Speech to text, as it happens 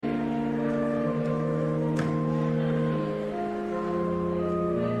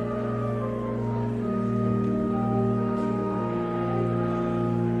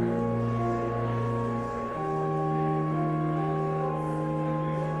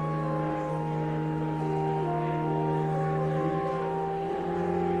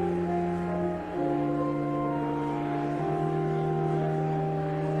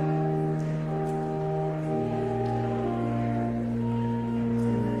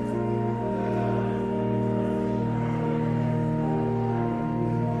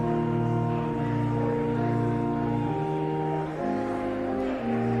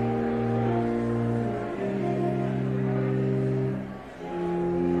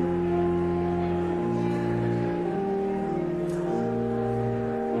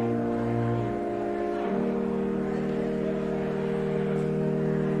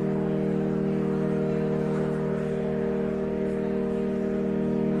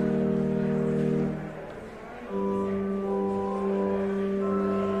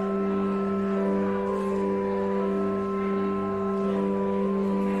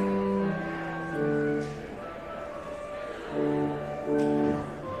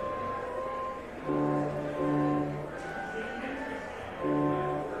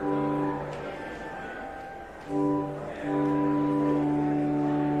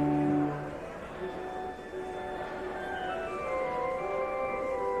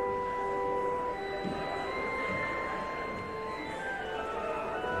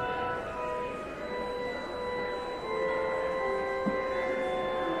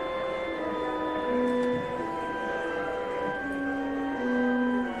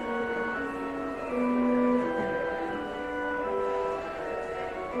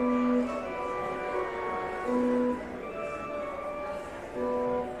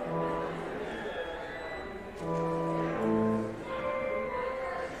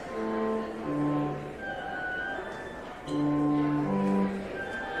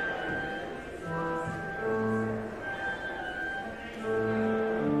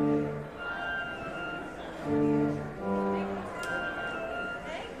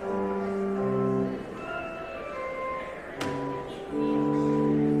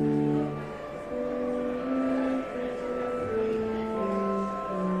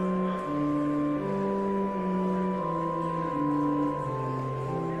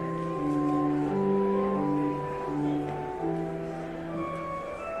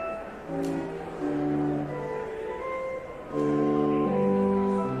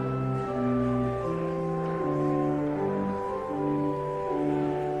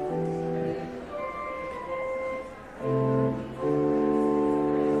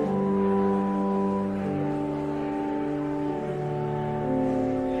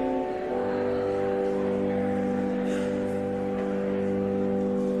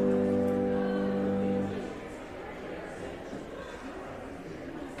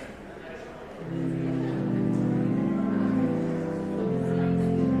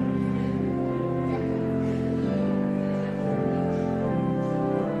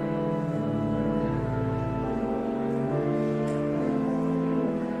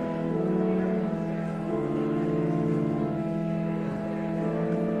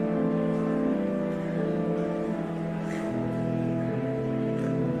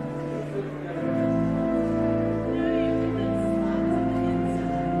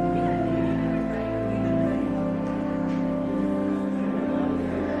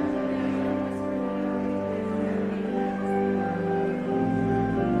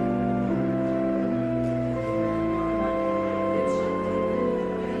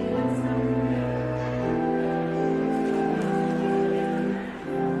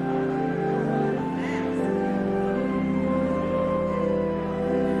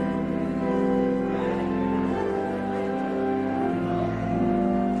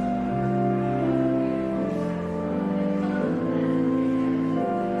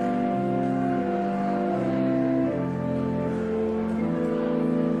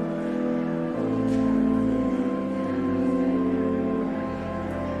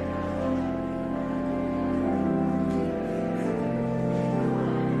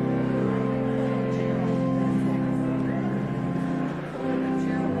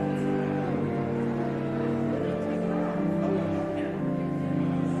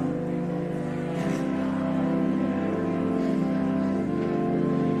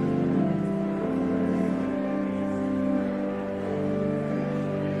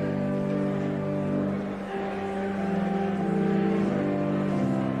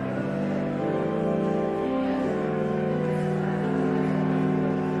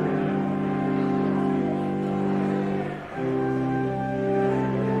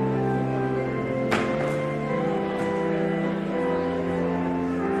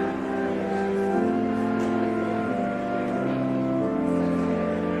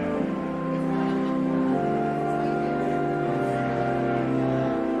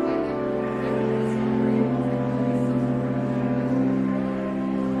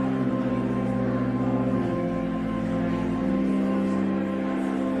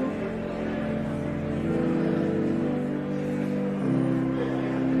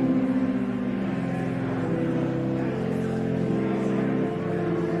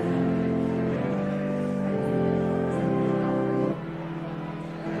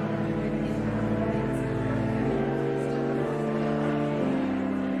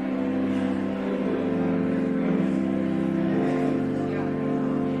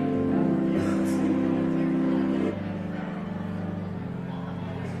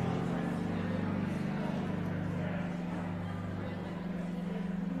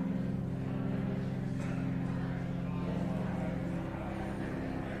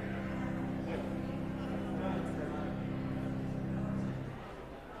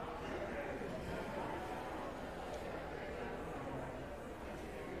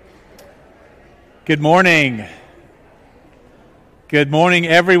Good morning. Good morning,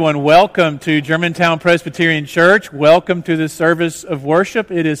 everyone. Welcome to Germantown Presbyterian Church. Welcome to this service of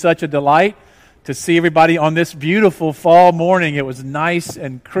worship. It is such a delight to see everybody on this beautiful fall morning. It was nice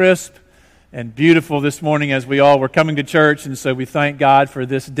and crisp and beautiful this morning as we all were coming to church, and so we thank God for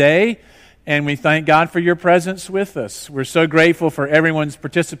this day, and we thank God for your presence with us. We're so grateful for everyone's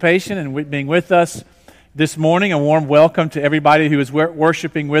participation and being with us this morning. A warm welcome to everybody who is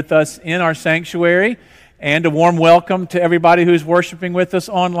worshiping with us in our sanctuary, and a warm welcome to everybody who is worshiping with us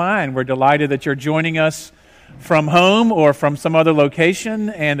online. We're delighted that you're joining us from home or from some other location,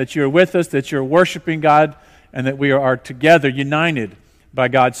 and that you're with us, that you're worshiping God, and that we are together united by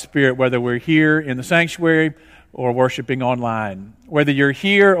God's Spirit, whether we're here in the sanctuary or worshiping online. Whether you're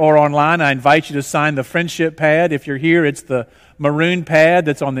here or online, I invite you to sign the friendship pad. If you're here, it's the maroon pad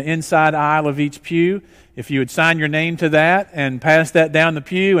that's on the inside aisle of each pew. If you would sign your name to that and pass that down the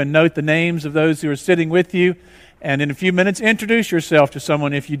pew and note the names of those who are sitting with you, and in a few minutes introduce yourself to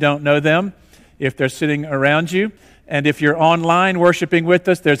someone if you don't know them, if they're sitting around you. And if you're online worshiping with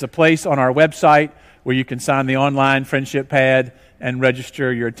us, there's a place on our website where you can sign the online friendship pad and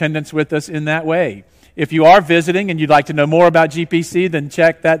register your attendance with us in that way. If you are visiting and you'd like to know more about GPC, then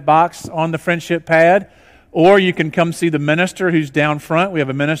check that box on the friendship pad. Or you can come see the minister who's down front. We have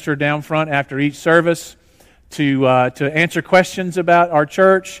a minister down front after each service to answer questions about our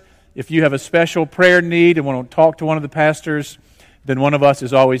church. If you have a special prayer need and want to talk to one of the pastors, then one of us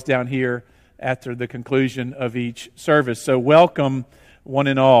is always down here after the conclusion of each service. So welcome, one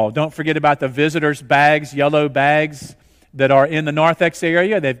and all. Don't forget about the visitors' bags, yellow bags that are in the Narthex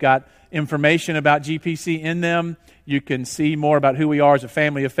area. They've got information about GPC in them. You can see more about who we are as a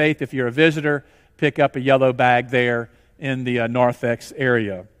family of faith. If you're a visitor, pick up a yellow bag there in the Narthex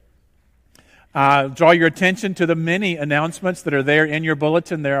area. Draw your attention to the many announcements that are there in your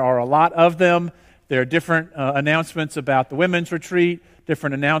bulletin. There are a lot of them. There are different announcements about the women's retreat,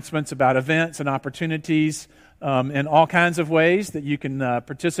 different announcements about events and opportunities in all kinds of ways that you can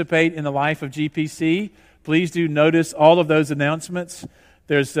participate in the life of GPC. Please do notice all of those announcements.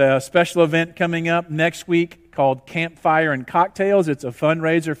 There's a special event coming up next week called Campfire and Cocktails. It's a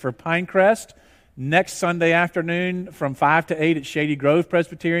fundraiser for Pinecrest. Next Sunday afternoon from 5 to 8 at Shady Grove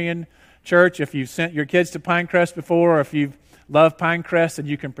Presbyterian Church. If you've sent your kids to Pinecrest before, or if you love Pinecrest and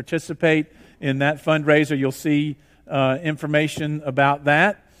you can participate in that fundraiser, you'll see information about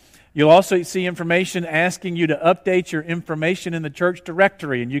that. You'll also see information asking you to update your information in the church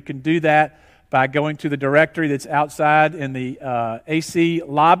directory, and you can do that by going to the directory that's outside in the AC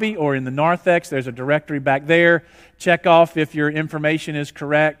lobby or in the Narthex. There's a directory back there. Check off if your information is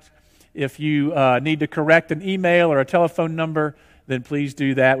correct. If you need to correct an email or a telephone number, then please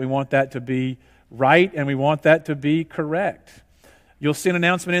do that. We want that to be right, and we want that to be correct. You'll see an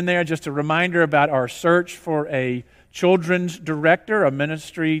announcement in there, just a reminder about our search for a children's director, a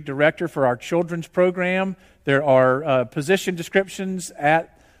ministry director for our children's program. There are position descriptions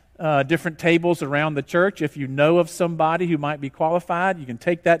at different tables around the church. If you know of somebody who might be qualified, you can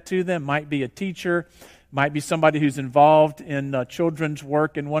take that to them. Might be a teacher, might be somebody who's involved in children's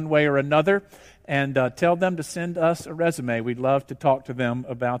work in one way or another, and tell them to send us a resume. We'd love to talk to them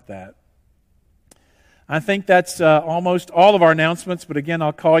about that. I think that's almost all of our announcements, but again,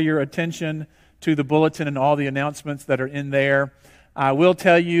 I'll call your attention to the bulletin and all the announcements that are in there. I will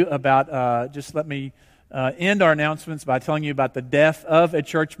tell you about, just let me end our announcements by telling you about the death of a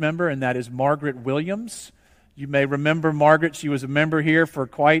church member, and that is Margaret Williams. You may remember Margaret. She was a member here for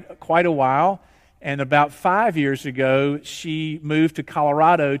quite a while. And about 5 years ago, she moved to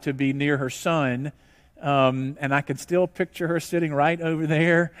Colorado to be near her son. And I can still picture her sitting right over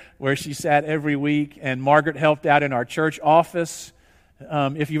there where she sat every week. And Margaret helped out in our church office.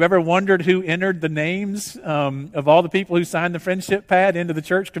 If you've ever wondered who entered the names of all the people who signed the friendship pad into the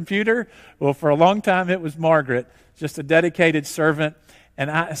church computer, well, for a long time it was Margaret, just a dedicated servant.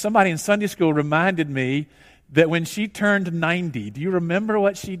 And somebody in Sunday school reminded me that when she turned 90, do you remember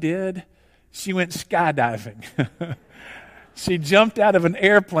what she did? She went skydiving. She jumped out of an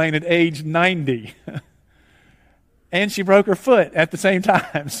airplane at age 90. And she broke her foot at the same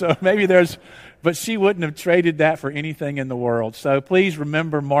time. So maybe but she wouldn't have traded that for anything in the world. So please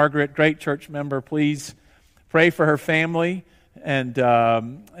remember Margaret, great church member. Please pray for her family and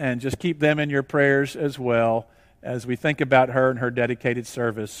just keep them in your prayers as well as we think about her and her dedicated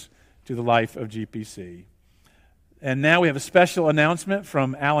service to the life of GPC. And now we have a special announcement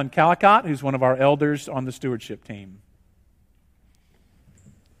from Alan Calicott, who's one of our elders on the stewardship team.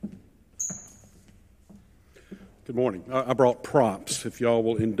 Good morning. I brought props, if y'all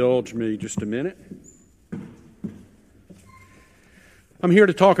will indulge me just a minute. I'm here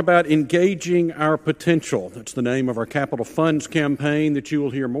to talk about engaging our potential. That's the name of our capital funds campaign that you will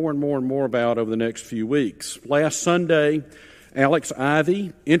hear more and more about over the next few weeks. Last Sunday, Alex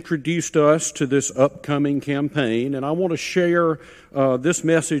Ivy introduced us to this upcoming campaign, and I want to share this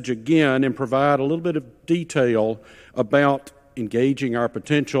message again and provide a little bit of detail about engaging our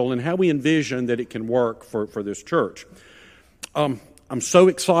potential and how we envision that it can work for this church. I'm so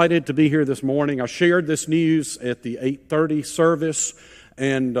excited to be here this morning. I shared this news at the 8:30 service,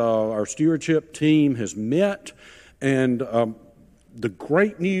 and our stewardship team has met. And the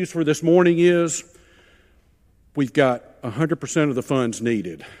great news for this morning is we've got 100% of the funds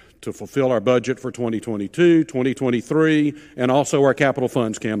needed to fulfill our budget for 2022, 2023, and also our capital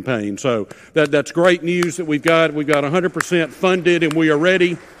funds campaign. So that's great news that we've got 100% funded and we are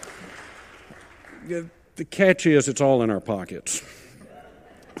ready. The catch is it's all in our pockets.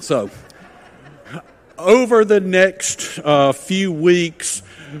 So, over the next few weeks,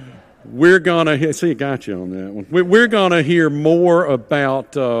 we're going to see. I got you on that one. We're going to hear more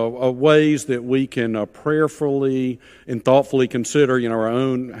about ways that we can prayerfully and thoughtfully consider, our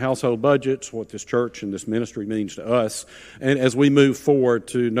own household budgets, what this church and this ministry means to us, and as we move forward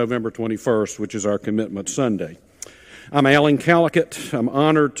to November 21st, which is our Commitment Sunday. I'm Alan Calicut. I'm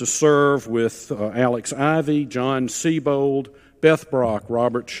honored to serve with Alex Ivy, John Seabold, Beth Brock,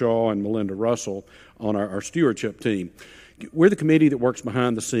 Robert Shaw, and Melinda Russell on our stewardship team. We're the committee that works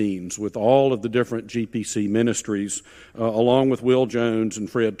behind the scenes with all of the different GPC ministries, along with Will Jones and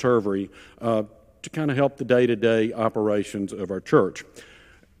Fred Turvery, to kind of help the day-to-day operations of our church.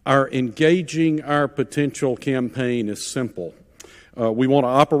 Our Engaging Our Potential campaign is simple. We want to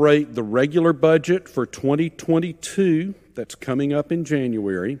operate the regular budget for 2022, that's coming up in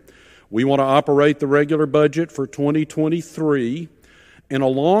January. We want to operate the regular budget for 2023, and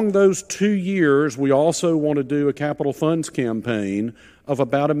along those 2 years, we also want to do a capital funds campaign of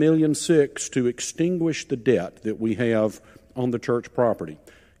about $1.6 million to extinguish the debt that we have on the church property.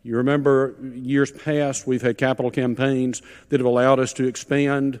 You remember years past, we've had capital campaigns that have allowed us to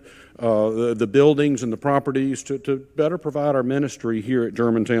expand the buildings and the properties to better provide our ministry here at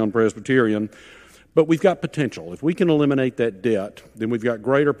Germantown Presbyterian. But we've got potential. If we can eliminate that debt, then we've got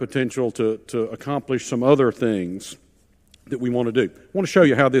greater potential to accomplish some other things that we want to do. I want to show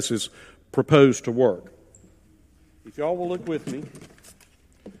you how this is proposed to work. If y'all will look with me,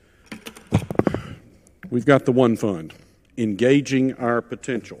 we've got the one fund, Engaging Our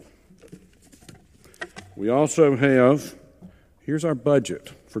Potential. We also have, here's our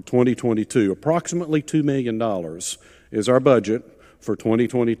budget for 2022. Approximately $2 million is our budget for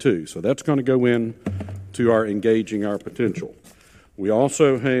 2022. So that's going to go in to our Engaging Our Potential. We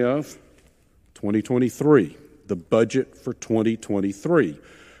also have 2023, the budget for 2023,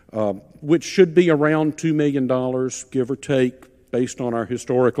 which should be around $2 million, give or take, based on our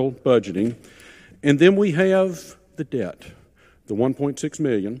historical budgeting. And then we have the debt, the $1.6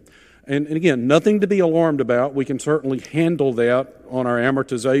 million. And again, nothing to be alarmed about. We can certainly handle that on our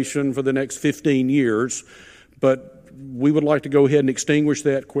amortization for the next 15 years, but we would like to go ahead and extinguish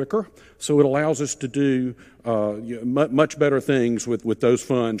that quicker, so it allows us to do much better things with those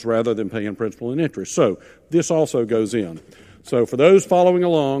funds rather than paying principal and interest. So this also goes in. So for those following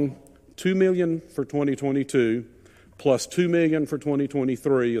along, $2 million for 2022 plus $2 million for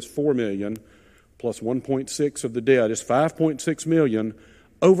 2023 is $4 million, plus 1.6 of the debt is $5.6 million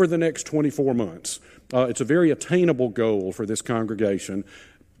over the next 24 months. It's a very attainable goal for this congregation,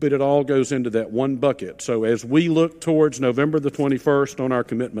 but it all goes into that one bucket. So as we look towards November the 21st on our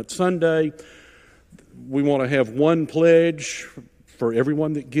Commitment Sunday, we want to have one pledge for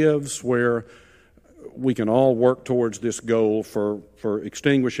everyone that gives where we can all work towards this goal for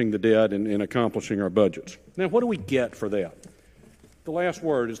extinguishing the debt and accomplishing our budgets. Now, what do we get for that? The last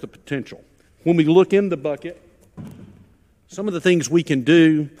word is the potential. When we look in the bucket, some of the things we can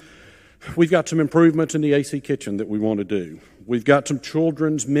do, we've got some improvements in the AC kitchen that we want to do. We've got some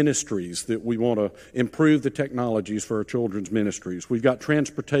children's ministries that we want to improve the technologies for our children's ministries. We've got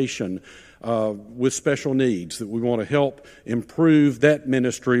transportation with special needs that we want to help improve that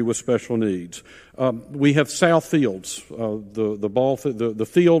ministry with special needs. We have south fields, the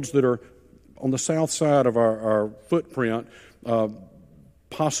fields that are on the south side of our footprint.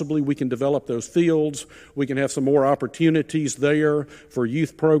 Possibly we can develop those fields. We can have some more opportunities there for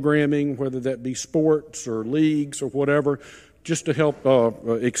youth programming, whether that be sports or leagues or whatever, just to help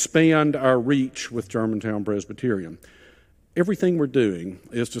expand our reach with Germantown Presbyterian. Everything we're doing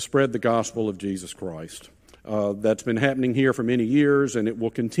is to spread the gospel of Jesus Christ. That's been happening here for many years, and it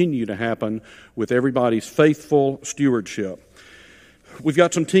will continue to happen with everybody's faithful stewardship. We've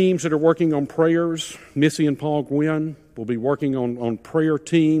got some teams that are working on prayers. Missy and Paul Gwynn We'll be working on prayer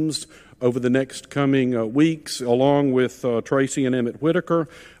teams over the next coming weeks, along with Tracy and Emmett Whitaker.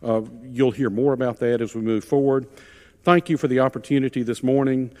 You'll hear more about that as we move forward. Thank you for the opportunity this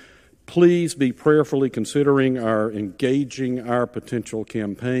morning. Please be prayerfully considering our Engaging Our Potential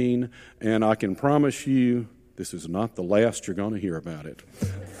campaign, and I can promise you this is not the last you're going to hear about it.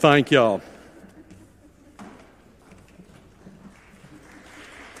 Thank y'all.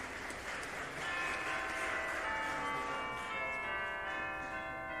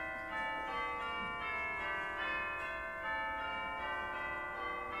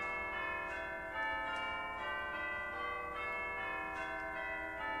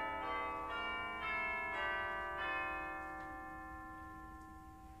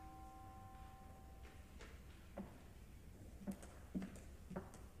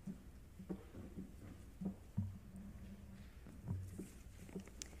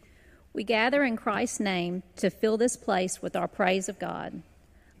 We gather in Christ's name to fill this place with our praise of God.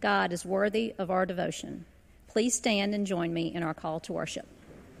 God is worthy of our devotion. Please stand and join me in our call to worship.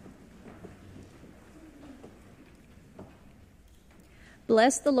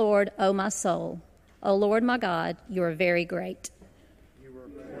 Bless the Lord, O my soul. O Lord my God, you are very great. You are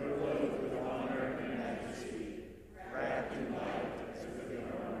clothed with honor and majesty, wrapped in light as with your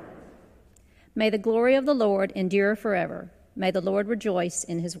armor. May the glory of the Lord endure forever. May the Lord rejoice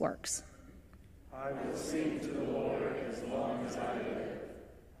in his works. I will sing to the Lord as long as I live.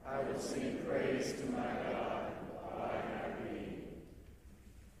 I will sing praise to my God while I have being.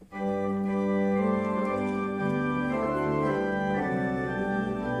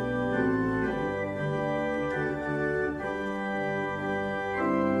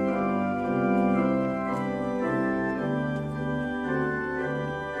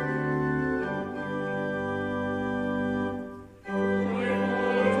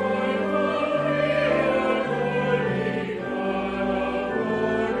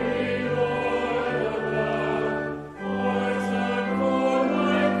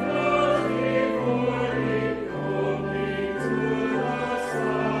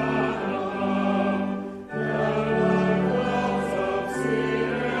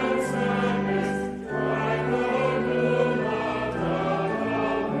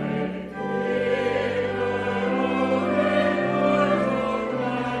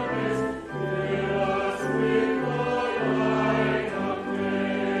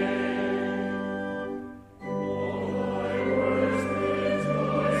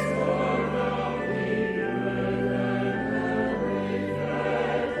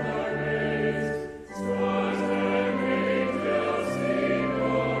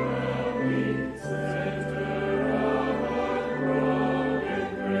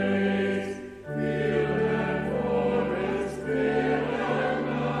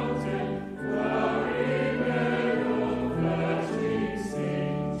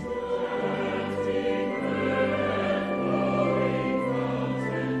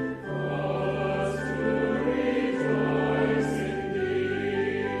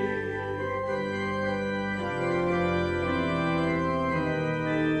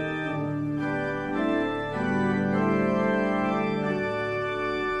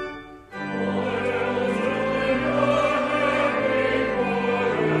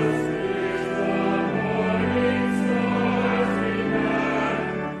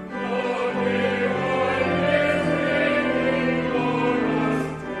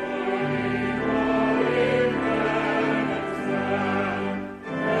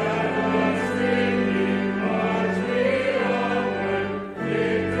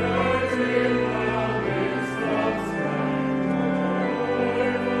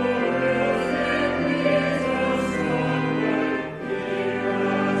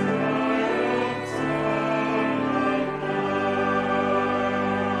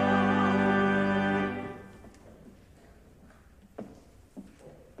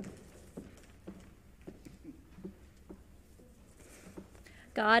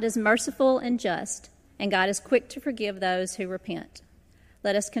 God is merciful and just, and God is quick to forgive those who repent.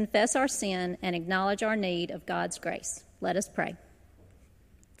 Let us confess our sin and acknowledge our need of God's grace. Let us pray.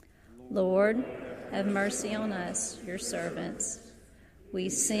 Lord, have mercy on us, your servants. We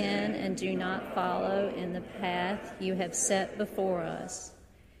sin and do not follow in the path you have set before us.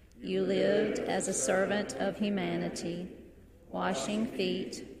 You lived as a servant of humanity, washing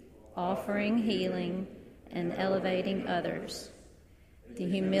feet, offering healing, and elevating others. The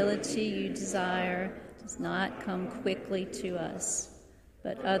humility you desire does not come quickly to us,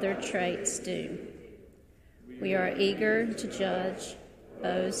 but other traits do. We are eager to judge,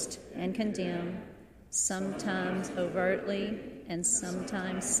 boast, and condemn, sometimes overtly and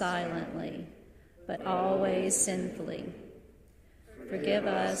sometimes silently, but always sinfully. Forgive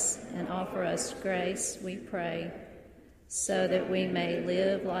us and offer us grace, we pray, so that we may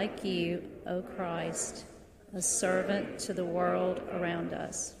live like you, O Christ, a servant to the world around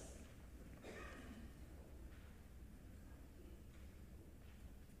us.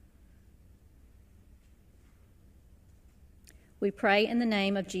 We pray in the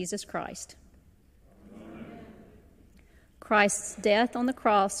name of Jesus Christ. Christ's death on the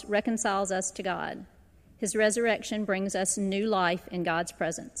cross reconciles us to God. His resurrection brings us new life in God's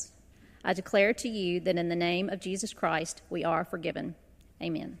presence. I declare to you that in the name of Jesus Christ, we are forgiven.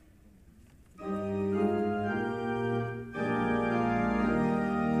 Amen.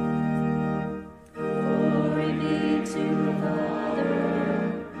 Glory be to the Father,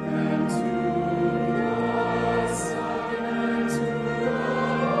 and to the Son, and to the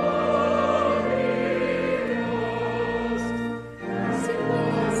Holy Ghost, as it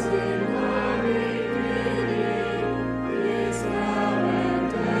was in the beginning, is now,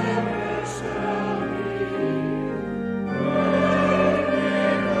 and ever shall be, world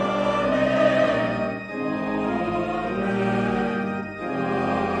without end. Amen.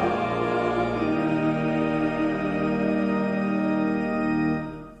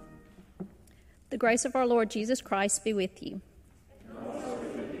 The grace of our Lord Jesus Christ be with you.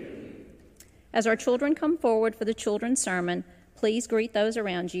 As our children come forward for the children's sermon, please greet those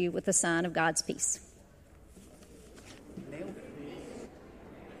around you with the sign of God's peace.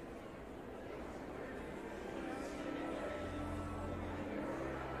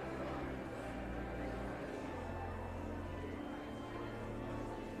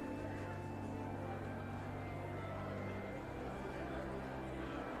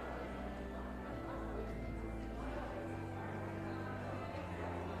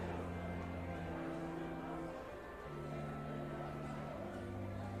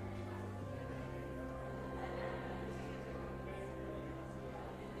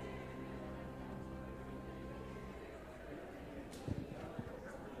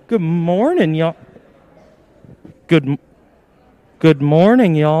 Good morning, y'all. Good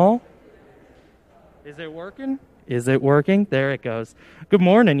morning, y'all. Is it working? Is it working? There it goes. Good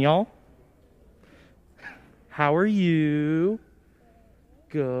morning, y'all. How are you?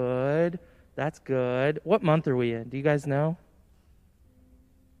 Good. That's good. What month are we in? Do you guys know?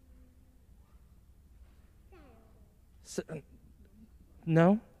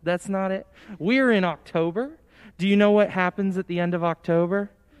 No, that's not it. We're in October. Do you know what happens at the end of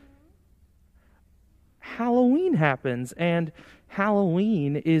October? Halloween happens, and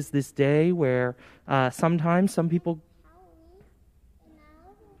Halloween is this day where sometimes some people...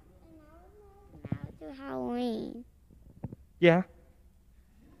 Halloween. Yeah.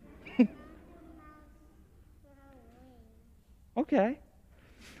 Okay.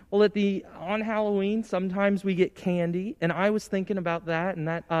 Well, on Halloween, sometimes we get candy, and I was thinking about that, and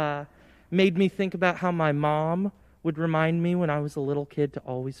that made me think about how my mom would remind me when I was a little kid to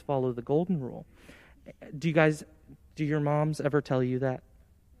always follow the golden rule. Do your moms ever tell you that?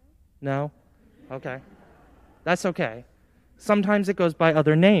 No? Okay. That's okay. Sometimes it goes by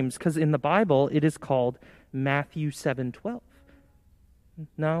other names, because in the Bible it is called Matthew 7:12.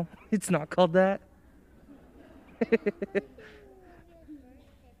 No? It's not called that?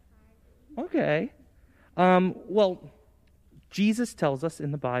 Okay. Well, Jesus tells us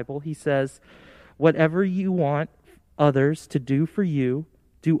in the Bible, he says, whatever you want others to do for you,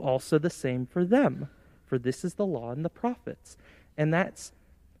 do also the same for them. For this is the law and the prophets. And that's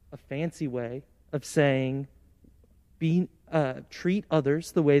a fancy way of saying, treat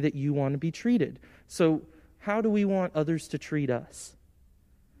others the way that you want to be treated. So how do we want others to treat us?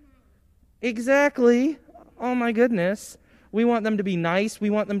 Exactly. Oh my goodness. We want them to be nice. We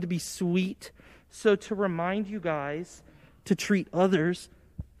want them to be sweet. So to remind you guys to treat others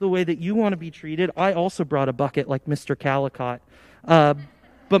the way that you want to be treated, I also brought a bucket like Mr. Calicott.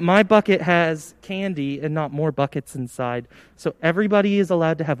 But my bucket has candy and not more buckets inside. So everybody is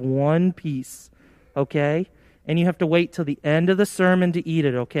allowed to have one piece, okay? And you have to wait till the end of the sermon to eat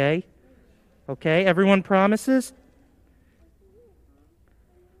it, okay? Okay, everyone promises?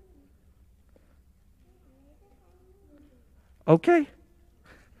 Okay.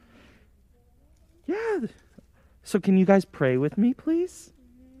 Yeah. So can you guys pray with me, please?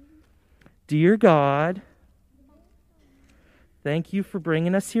 Dear God, thank you for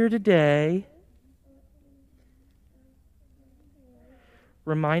bringing us here today.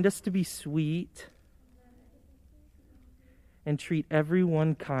 Remind us to be sweet and treat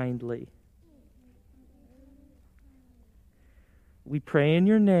everyone kindly. We pray in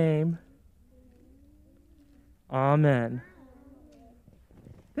your name. Amen.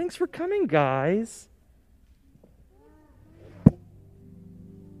 Thanks for coming, guys.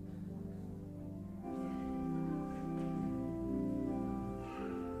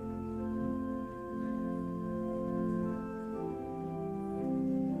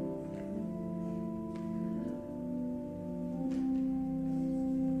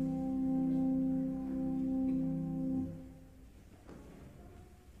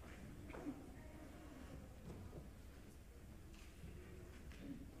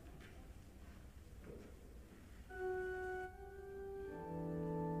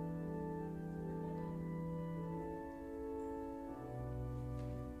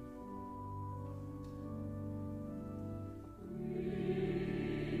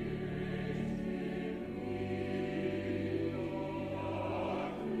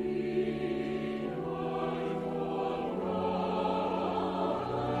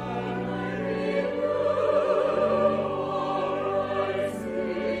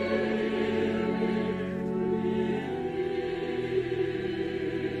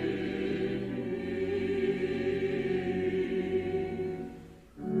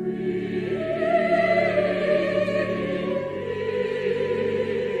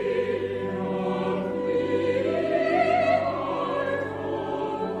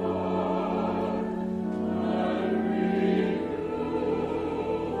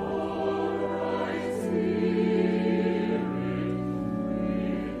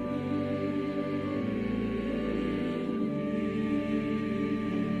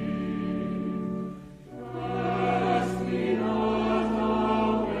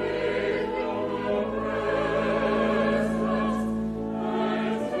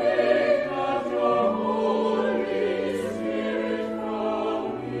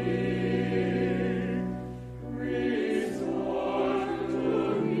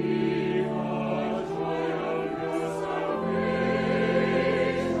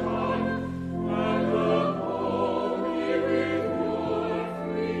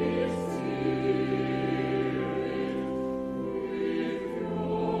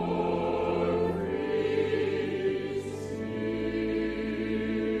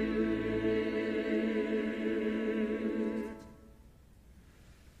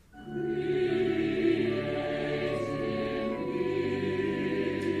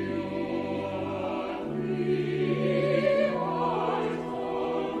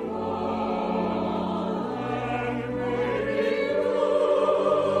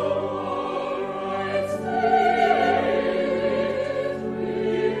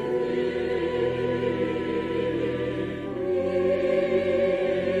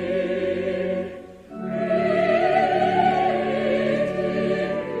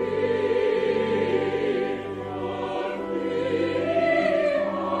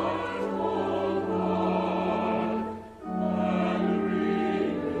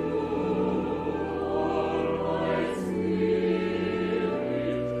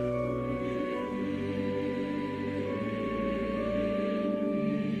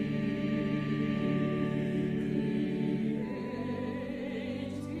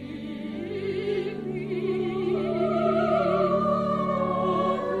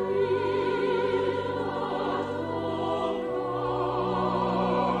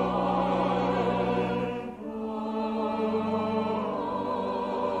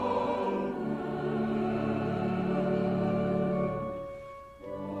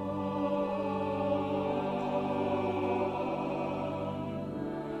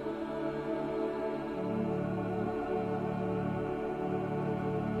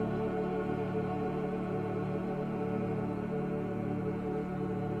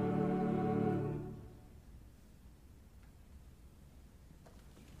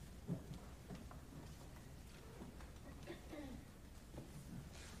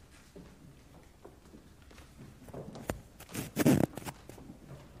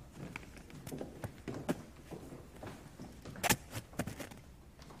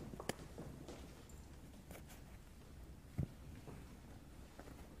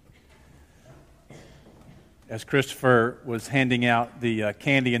 As Christopher was handing out the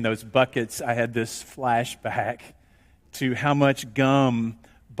candy in those buckets, I had this flashback to how much gum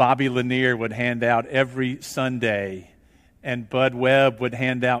Bobby Lanier would hand out every Sunday, and Bud Webb would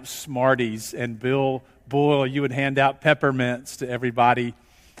hand out Smarties, and Bill Boyle, you would hand out peppermints to everybody,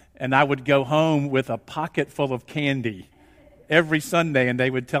 and I would go home with a pocket full of candy every Sunday, and they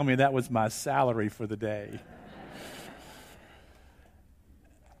would tell me that was my salary for the day.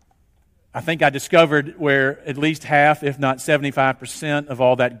 I think I discovered where at least half, if not 75% of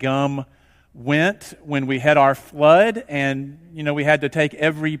all that gum went when we had our flood, and we had to take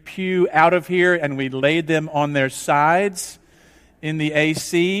every pew out of here and we laid them on their sides in the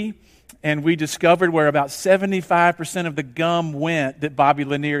AC, and we discovered where about 75% of the gum went that Bobby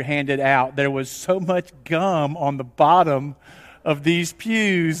Lanier handed out. There was so much gum on the bottom of these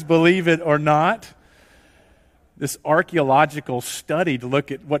pews, believe it or not. This archaeological study to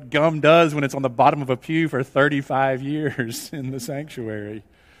look at what gum does when it's on the bottom of a pew for 35 years in the sanctuary.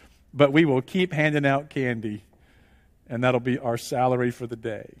 But we will keep handing out candy, and that'll be our salary for the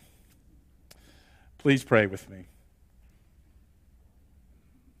day. Please pray with me.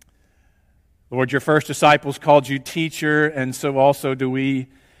 Lord, your first disciples called you teacher, and so also do we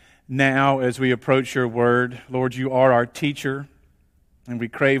now as we approach your word. Lord, you are our teacher, and we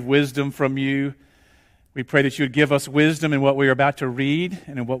crave wisdom from you. We pray that you would give us wisdom in what we are about to read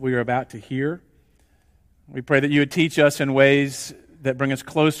and in what we are about to hear. We pray that you would teach us in ways that bring us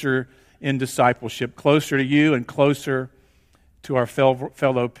closer in discipleship, closer to you and closer to our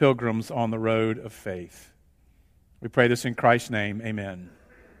fellow pilgrims on the road of faith. We pray this in Christ's name. Amen.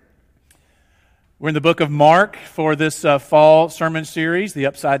 We're in the book of Mark for this fall sermon series, The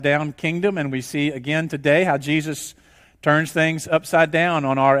Upside Down Kingdom, and we see again today how Jesus turns things upside down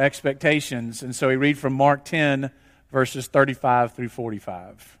on our expectations. And so we read from Mark 10, verses 35 through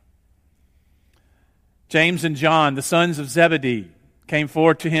 45. James and John, the sons of Zebedee, came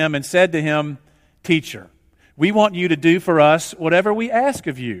forward to him and said to him, "Teacher, we want you to do for us whatever we ask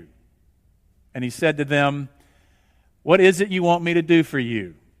of you." And he said to them, "What is it you want me to do for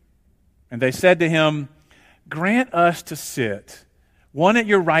you?" And they said to him, "Grant us to sit, one at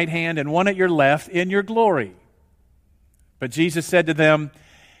your right hand and one at your left, in your glory." But Jesus said to them,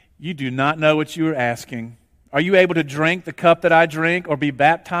 "You do not know what you are asking. Are you able to drink the cup that I drink, or be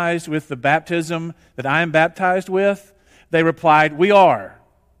baptized with the baptism that I am baptized with?" They replied, "We are."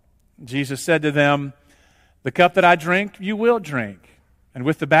 Jesus said to them, "The cup that I drink, you will drink, and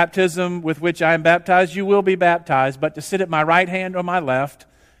with the baptism with which I am baptized, you will be baptized. But to sit at my right hand or my left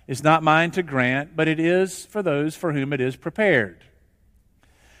is not mine to grant, but it is for those for whom it is prepared."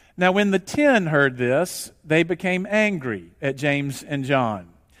 Now when the 10 heard this, they became angry at James and John.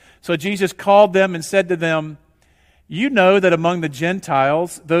 So Jesus called them and said to them, "You know that among the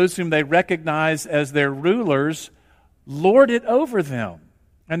Gentiles, those whom they recognize as their rulers lord it over them,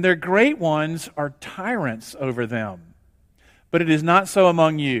 and their great ones are tyrants over them. But it is not so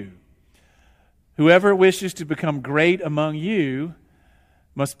among you. Whoever wishes to become great among you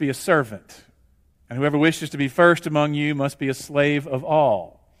must be a servant, and whoever wishes to be first among you must be a slave of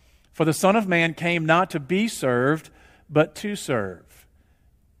all. For the Son of Man came not to be served, but to serve,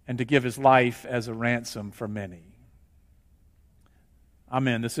 and to give his life as a ransom for many."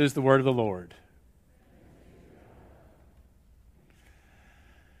 Amen. This is the word of the Lord.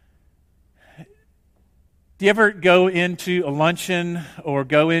 Do you ever go into a luncheon or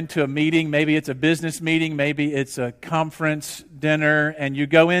go into a meeting? Maybe it's a business meeting, maybe it's a conference dinner, and you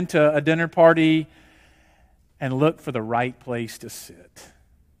go into a dinner party and look for the right place to sit.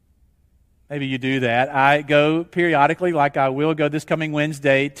 Maybe you do that. I go periodically, like I will go this coming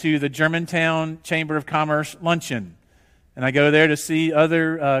Wednesday, to the Germantown Chamber of Commerce luncheon. And I go there to see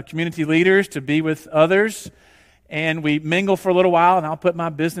other community leaders, to be with others. And we mingle for a little while, and I'll put my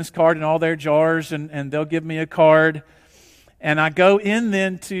business card in all their jars, and they'll give me a card. And I go in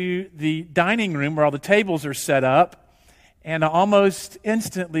then to the dining room where all the tables are set up, and I almost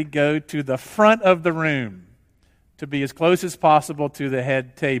instantly go to the front of the room to be as close as possible to the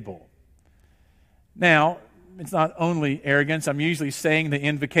head table. Now, it's not only arrogance. I'm usually saying the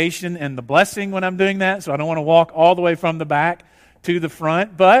invocation and the blessing when I'm doing that, so I don't want to walk all the way from the back to the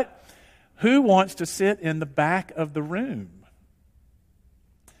front. But who wants to sit in the back of the room?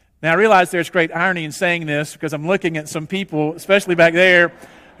 Now, I realize there's great irony in saying this because I'm looking at some people, especially back there,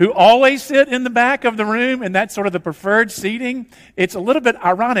 who always sit in the back of the room, and that's sort of the preferred seating. It's a little bit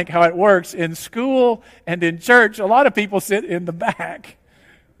ironic how it works. In school and in church, a lot of people sit in the back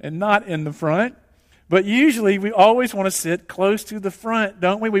and not in the front. But usually we always want to sit close to the front,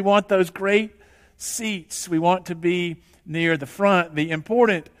 don't we? We want those great seats. We want to be near the front, the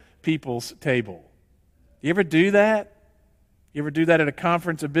important people's table. You ever do that? You ever do that at a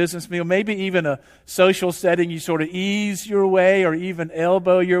conference, a business meal, maybe even a social setting? You sort of ease your way or even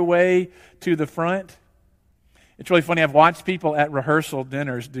elbow your way to the front. It's really funny. I've watched people at rehearsal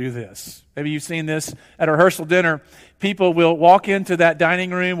dinners do this. Maybe you've seen this at a rehearsal dinner. People will walk into that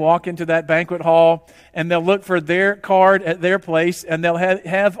dining room, walk into that banquet hall, and they'll look for their card at their place, and they'll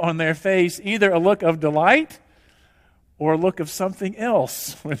have on their face either a look of delight or a look of something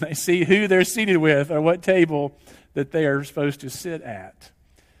else when they see who they're seated with or what table that they are supposed to sit at.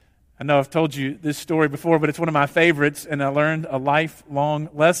 I know I've told you this story before, but it's one of my favorites, and I learned a lifelong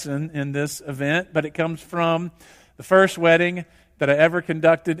lesson in this event. But it comes from the first wedding that I ever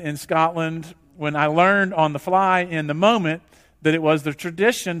conducted in Scotland when I learned on the fly in the moment that it was the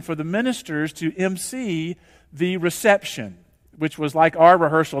tradition for the ministers to MC the reception, which was like our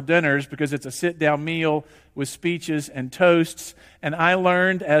rehearsal dinners because it's a sit-down meal with speeches and toasts. And I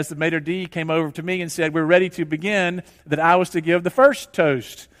learned as the maitre d' came over to me and said, "We're ready to begin," that I was to give the first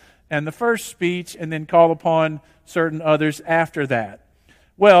toast and the first speech and then call upon certain others after that.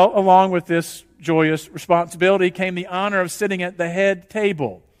 Well, along with this joyous responsibility came the honor of sitting at the head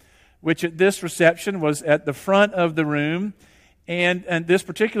table, which at this reception was at the front of the room. And this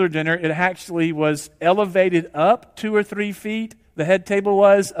particular dinner, it actually was elevated up 2 or 3 feet. The head table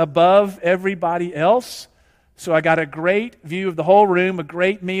was above everybody else. So I got a great view of the whole room, a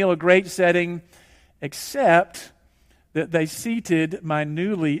great meal, a great setting, except that they seated my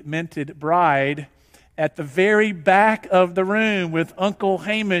newly minted bride at the very back of the room with Uncle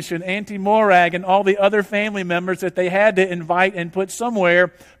Hamish and Auntie Morag and all the other family members that they had to invite and put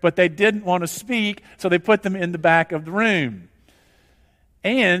somewhere, but they didn't want to speak, so they put them in the back of the room.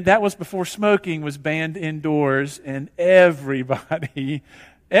 And that was before smoking was banned indoors, and everybody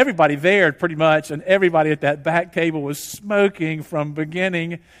there pretty much, and everybody at that back table was smoking from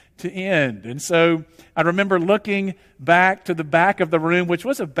beginning to end. And so I remember looking back to the back of the room, which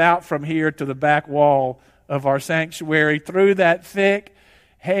was about from here to the back wall of our sanctuary, through that thick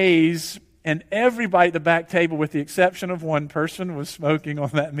haze, and everybody at the back table, with the exception of one person, was smoking on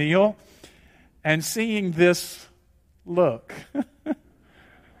that meal, and seeing this look.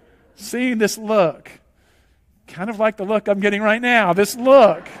 Seeing this look, kind of like the look I'm getting right now, this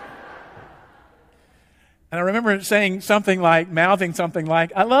look. And I remember saying something like, mouthing something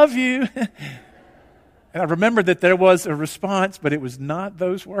like, "I love you." And I remember that there was a response, but it was not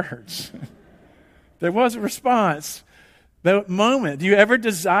those words. There was a response. The moment, do you ever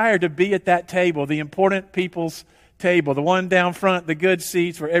desire to be at that table, the important people's table, the one down front, the good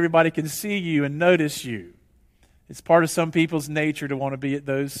seats where everybody can see you and notice you? It's part of some people's nature to want to be at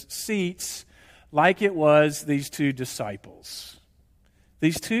those seats, like it was these 2 disciples.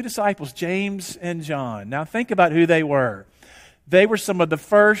 These 2 disciples, James and John. Now think about who they were. They were some of the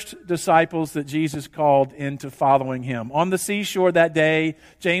first disciples that Jesus called into following him. On the seashore that day,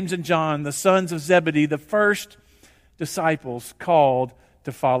 James and John, the sons of Zebedee, the first disciples called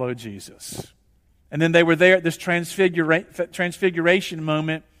to follow Jesus. And then they were there at this transfiguration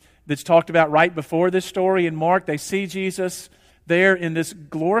moment that's talked about right before this story in Mark. They see Jesus there in this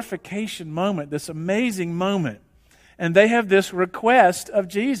glorification moment, this amazing moment. And they have this request of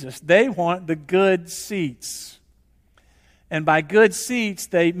Jesus. They want the good seats. And by good seats,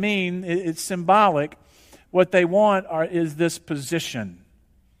 they mean, it's symbolic, what they want is this position.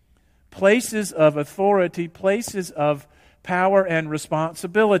 Places of authority, places of power and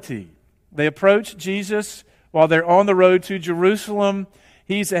responsibility. They approach Jesus while they're on the road to Jerusalem.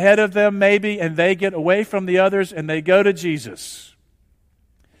 He's ahead of them maybe, and they get away from the others and they go to Jesus.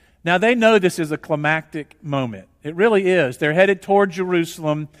 Now they know this is a climactic moment. It really is. They're headed toward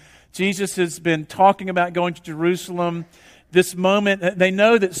Jerusalem. Jesus has been talking about going to Jerusalem. This moment, they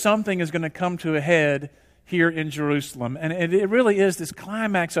know that something is going to come to a head here in Jerusalem. And it really is this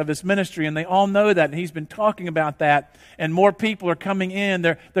climax of his ministry, and they all know that. And he's been talking about that. And more people are coming in.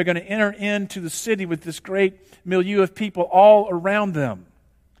 They're going to enter into the city with this great milieu of people all around them.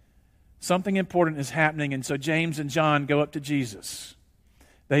 Something important is happening, and so James and John go up to Jesus.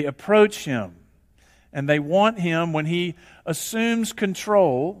 They approach him, and they want him, when he assumes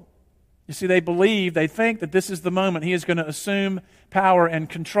control. You see, they think that this is the moment he is going to assume power and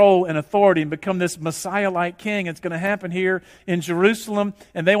control and authority and become this Messiah-like king. It's going to happen here in Jerusalem,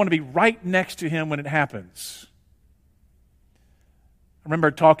 and they want to be right next to him when it happens. I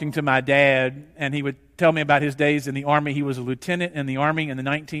remember talking to my dad, and he would tell me about his days in the Army. He was a lieutenant in the Army in the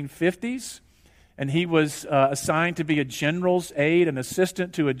 1950s, and he was assigned to be a general's aide, an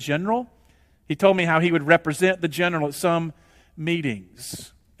assistant to a general. He told me how he would represent the general at some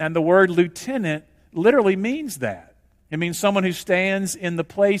meetings. And the word lieutenant literally means that. It means someone who stands in the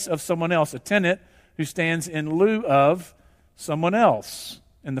place of someone else, a tenant who stands in lieu of someone else.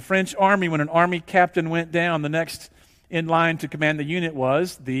 In the French army, when an army captain went down, the next in line to command the unit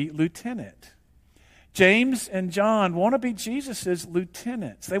was the lieutenant. James and John want to be Jesus'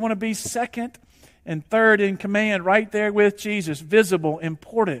 lieutenants. They want to be second and third in command, right there with Jesus, visible,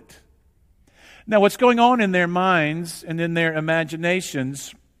 important. Now, what's going on in their minds and in their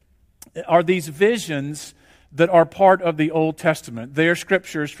imaginations are these visions that are part of the Old Testament. They are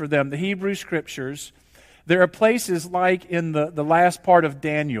scriptures for them, the Hebrew scriptures. There are places like in the last part of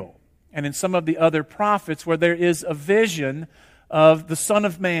Daniel and in some of the other prophets where there is a vision of the Son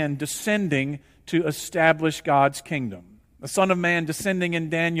of Man descending to establish God's kingdom. The Son of Man descending in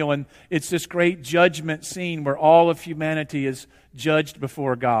Daniel, and it's this great judgment scene where all of humanity is judged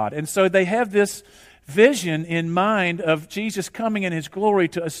before God. And so they have this vision in mind of Jesus coming in His glory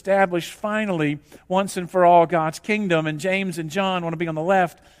to establish finally, once and for all, God's kingdom. And James and John want to be on the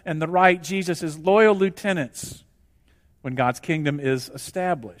left and the right. Jesus is loyal lieutenants when God's kingdom is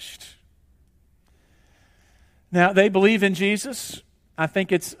established. Now, they believe in Jesus. I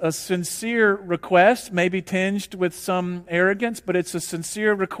think it's a sincere request, maybe tinged with some arrogance, but it's a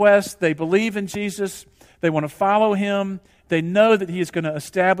sincere request. They believe in Jesus. They want to follow Him. They know that He is going to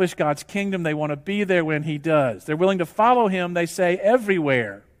establish God's kingdom. They want to be there when He does. They're willing to follow Him, they say,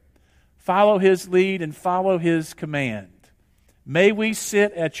 everywhere. Follow His lead and follow His command. May we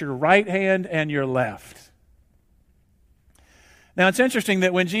sit at your right hand and your left. Now, it's interesting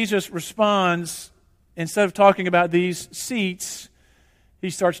that when Jesus responds, instead of talking about these seats, He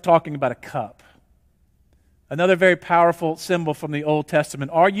starts talking about a cup. Another very powerful symbol from the Old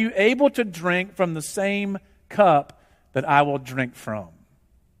Testament. Are you able to drink from the same cup that I will drink from?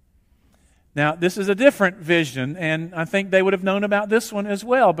 Now, this is a different vision, and I think they would have known about this one as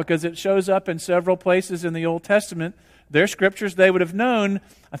well, because it shows up in several places in the Old Testament. Their scriptures, they would have known,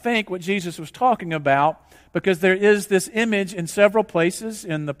 I think, what Jesus was talking about, because there is this image in several places,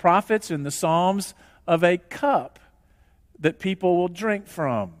 in the prophets, in the Psalms, of a cup that people will drink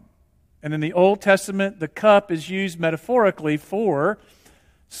from. And in the Old Testament, the cup is used metaphorically for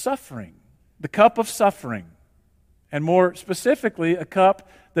suffering, the cup of suffering. And more specifically, a cup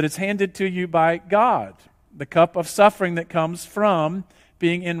that is handed to you by God, the cup of suffering that comes from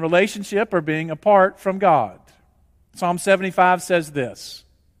being in relationship or being apart from God. Psalm 75 says this,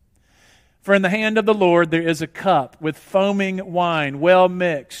 "For in the hand of the Lord there is a cup with foaming wine, well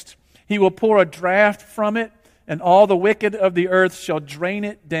mixed. He will pour a draught from it, and all the wicked of the earth shall drain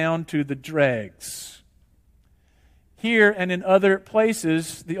it down to the dregs." Here and in other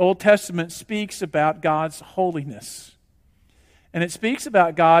places, the Old Testament speaks about God's holiness. And it speaks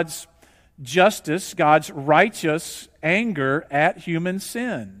about God's justice, God's righteous anger at human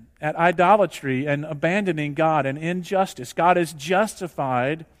sin, at idolatry and abandoning God and injustice. God is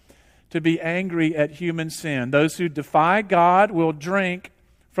justified to be angry at human sin. Those who defy God will drink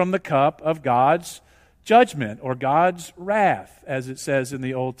from the cup of God's judgment or God's wrath, as it says in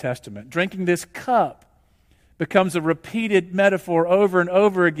the Old Testament. Drinking this cup becomes a repeated metaphor over and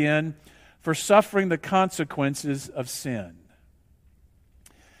over again for suffering the consequences of sin.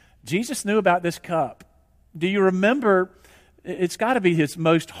 Jesus knew about this cup. Do you remember? It's got to be His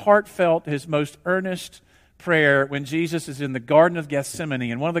most heartfelt, His most earnest prayer when Jesus is in the Garden of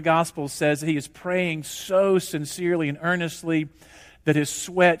Gethsemane. And one of the Gospels says He is praying so sincerely and earnestly that His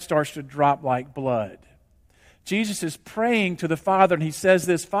sweat starts to drop like blood. Jesus is praying to the Father, and He says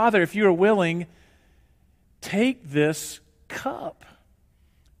this, "Father, if you are willing, take this cup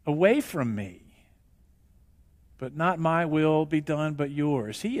away from me, but not my will be done, but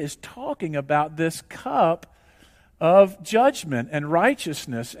yours." He is talking about this cup of judgment and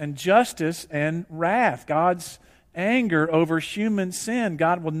righteousness and justice and wrath, God's anger over human sin.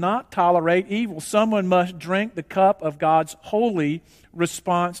 God will not tolerate evil. Someone must drink the cup of God's holy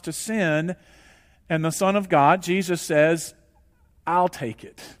response to sin. And the Son of God, Jesus says, "I'll take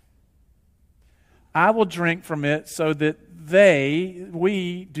it. I will drink from it so that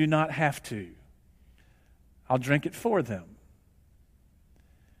we do not have to. I'll drink it for them."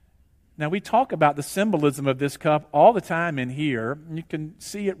 Now, we talk about the symbolism of this cup all the time in here. You can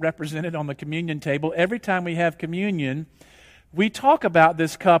see it represented on the communion table. Every time we have communion, we talk about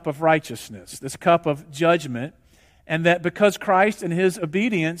this cup of righteousness, this cup of judgment, and that because Christ in His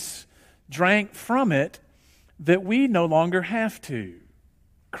obedience drank from it, that we no longer have to.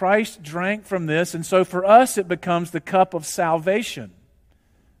 Christ drank from this, and so for us it becomes the cup of salvation.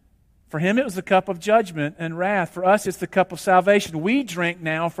 For Him it was the cup of judgment and wrath. For us it's the cup of salvation. We drink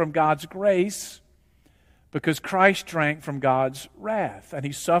now from God's grace because Christ drank from God's wrath, and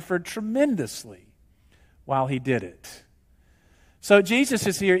He suffered tremendously while He did it. So Jesus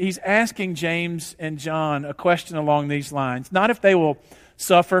is here. He's asking James and John a question along these lines. Not if they will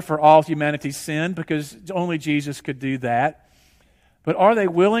suffer for all humanity's sin, because only Jesus could do that. But are they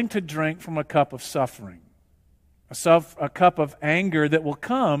willing to drink from a cup of suffering? A cup of anger that will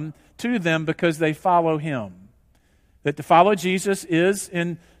come to them because they follow Him. That to follow Jesus is,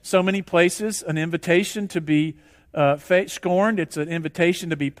 in so many places, an invitation to be scorned. It's an invitation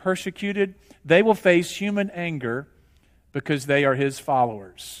to be persecuted. They will face human anger because they are His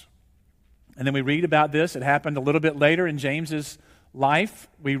followers. And then we read about this. It happened a little bit later in James's life.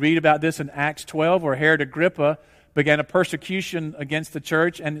 We read about this in Acts 12, where Herod Agrippa began a persecution against the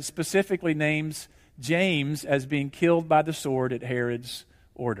church, and it specifically names James as being killed by the sword at Herod's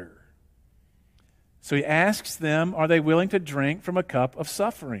order. So he asks them, are they willing to drink from a cup of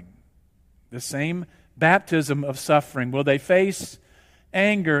suffering? The same baptism of suffering. Will they face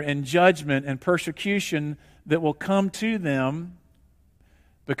anger and judgment and persecution that will come to them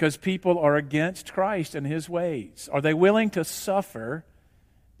because people are against Christ and His ways? Are they willing to suffer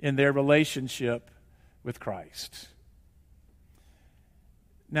in their relationship with Christ?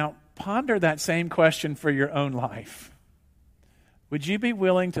 Now, ponder that same question for your own life. Would you be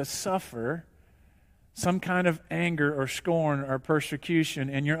willing to suffer some kind of anger or scorn or persecution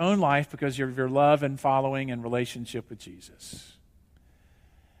in your own life because of your love and following and relationship with Jesus?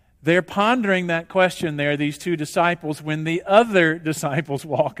 They're pondering that question there, these two disciples, when the other disciples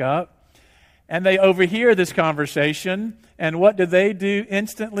walk up and they overhear this conversation. And what do?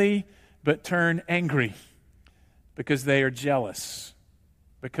 Instantly but turn angry because they are jealous.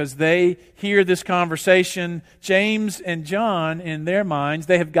 Because they hear this conversation, James and John, in their minds,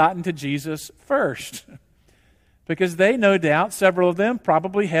 they have gotten to Jesus first. Because they, no doubt, several of them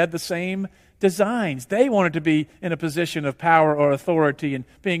probably had the same designs. They wanted to be in a position of power or authority and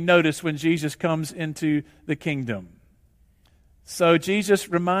being noticed when Jesus comes into the kingdom. So Jesus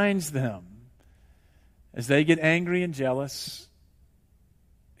reminds them, as they get angry and jealous,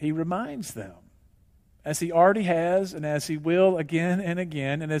 He reminds them, as He already has and as He will again and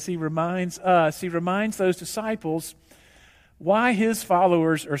again, and as He reminds us, He reminds those disciples why His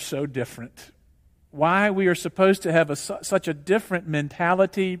followers are so different, why we are supposed to have such a different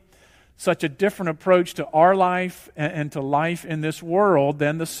mentality, such a different approach to our life and to life in this world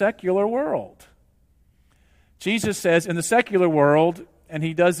than the secular world. Jesus says in the secular world, and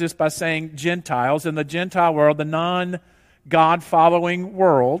He does this by saying Gentiles, in the Gentile world, the non-God-following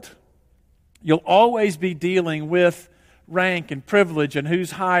world, you'll always be dealing with rank and privilege and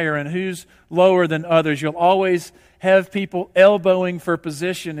who's higher and who's lower than others. You'll always have people elbowing for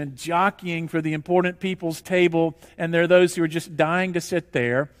position and jockeying for the important people's table, and there are those who are just dying to sit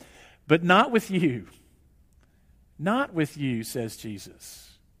there. But not with you. Not with you, says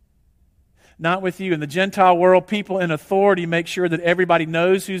Jesus. Not with you. In the Gentile world, people in authority make sure that everybody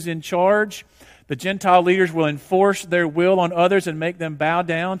knows who's in charge. The Gentile leaders will enforce their will on others and make them bow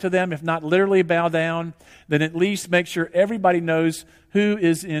down to them. If not literally bow down, then at least make sure everybody knows who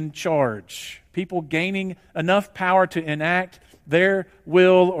is in charge. People gaining enough power to enact their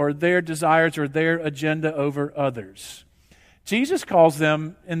will or their desires or their agenda over others. Jesus calls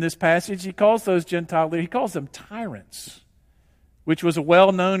them, in this passage, He calls those Gentile leaders, He calls them tyrants, which was a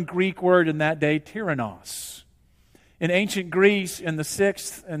well-known Greek word in that day, tyrannos. In ancient Greece, in the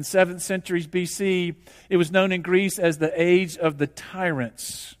 6th and 7th centuries BC, it was known in Greece as the age of the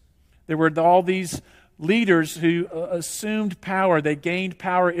tyrants. There were all these leaders who assumed power. They gained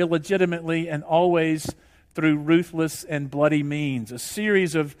power illegitimately and always through ruthless and bloody means. A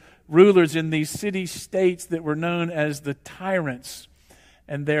series of rulers in these city-states that were known as the tyrants.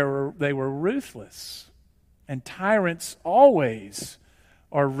 And they were ruthless. And tyrants always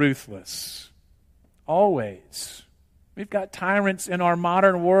are ruthless. Always. We've got tyrants in our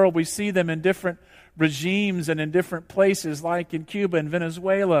modern world. We see them in different regimes and in different places, like in Cuba and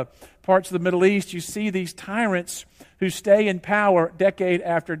Venezuela, parts of the Middle East. You see these tyrants who stay in power decade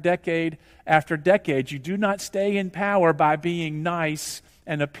after decade after decade. You do not stay in power by being nice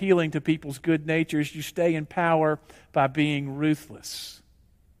and appealing to people's good natures. You stay in power by being ruthless.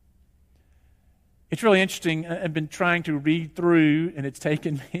 It's really interesting. I've been trying to read through, and it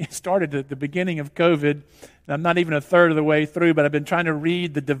started at the beginning of COVID, and I'm not even a third of the way through, but I've been trying to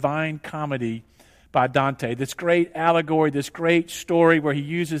read the Divine Comedy by Dante. This great allegory, this great story where he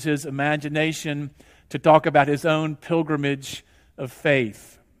uses his imagination to talk about his own pilgrimage of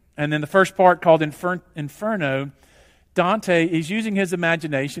faith. And then the first part, called Inferno, Dante is using his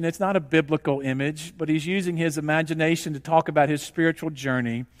imagination. It's not a biblical image, but he's using his imagination to talk about his spiritual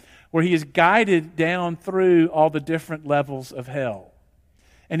journey, where he is guided down through all the different levels of hell.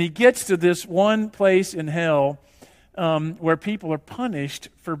 And he gets to this one place in hell where people are punished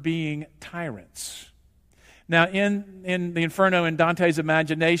for being tyrants. Now, in the Inferno, in Dante's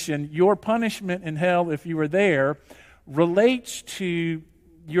imagination, your punishment in hell, if you were there, relates to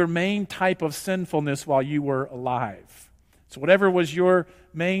your main type of sinfulness while you were alive. So whatever was your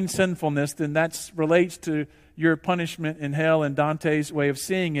main sinfulness, then that relates to your punishment in hell in Dante's way of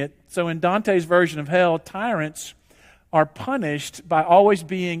seeing it. So in Dante's version of hell, tyrants are punished by always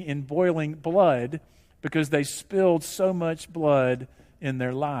being in boiling blood because they spilled so much blood in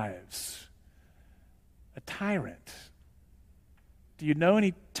their lives. A tyrant. Do you know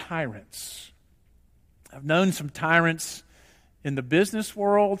any tyrants? I've known some tyrants In the business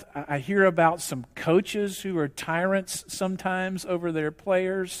world, I hear about some coaches who are tyrants sometimes over their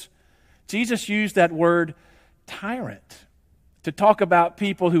players. Jesus used that word tyrant to talk about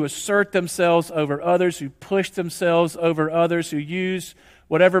people who assert themselves over others, who push themselves over others, who use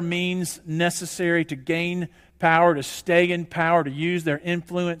whatever means necessary to gain power, to stay in power, to use their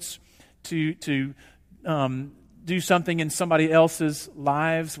influence to do something in somebody else's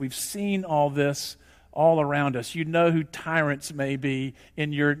lives. We've seen all this all around us. You know who tyrants may be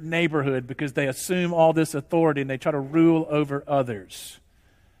in your neighborhood because they assume all this authority and they try to rule over others.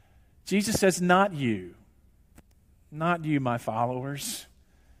 Jesus says, not you. Not you, my followers.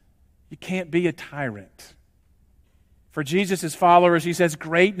 You can't be a tyrant. For Jesus' followers, he says,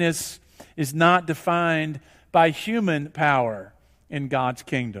 greatness is not defined by human power in God's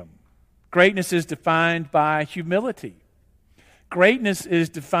kingdom. Greatness is defined by humility. Greatness is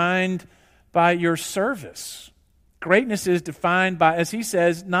defined by your service. Greatness is defined by, as he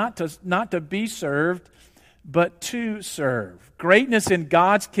says, not to be served, but to serve. Greatness in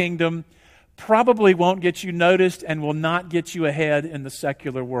God's kingdom probably won't get you noticed and will not get you ahead in the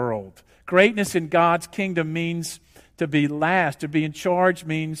secular world. Greatness in God's kingdom means to be last. To be in charge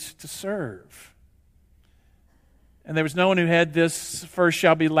means to serve. And there was no one who had this first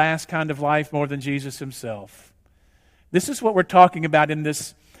shall be last kind of life more than Jesus himself. This is what we're talking about in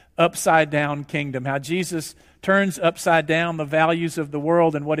this upside down kingdom, how Jesus turns upside down the values of the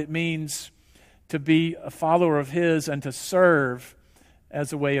world and what it means to be a follower of his and to serve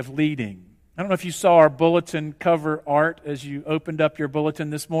as a way of leading. I don't know if you saw our bulletin cover art as you opened up your bulletin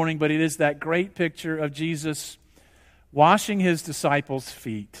this morning, but it is that great picture of Jesus washing his disciples'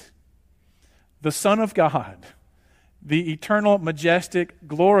 feet. The Son of God, the eternal, majestic,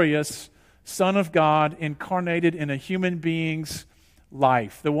 glorious Son of God incarnated in a human being's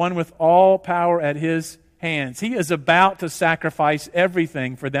life, the one with all power at his hands. He is about to sacrifice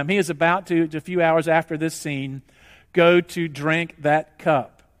everything for them. He is about to, a few hours after this scene, go to drink that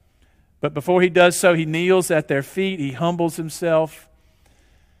cup. But before he does so, he kneels at their feet, he humbles himself,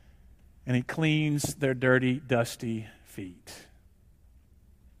 and he cleans their dirty, dusty feet.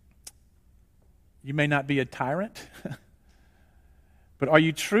 You may not be a tyrant, but are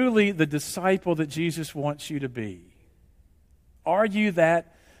you truly the disciple that Jesus wants you to be? Are you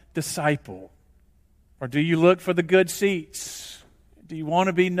that disciple? Or do you look for the good seats? Do you want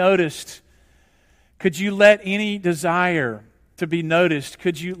to be noticed? Could you let any desire to be noticed,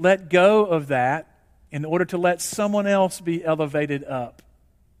 could you let go of that in order to let someone else be elevated up?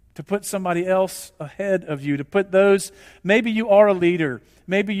 To put somebody else ahead of you, to put those, maybe you are a leader,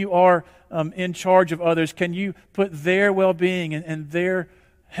 maybe you are in charge of others. Can you put their well-being and their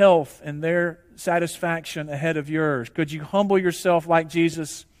health and their satisfaction ahead of yours? Could you humble yourself like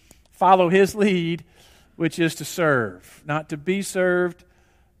Jesus, follow his lead, which is to serve, not to be served,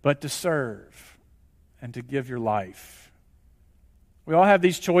 but to serve and to give your life? We all have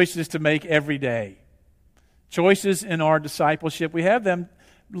these choices to make every day. Choices in our discipleship. We have them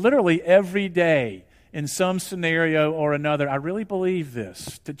literally every day in some scenario or another. I really believe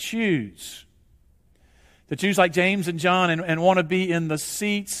this. To choose like James and John and want to be in the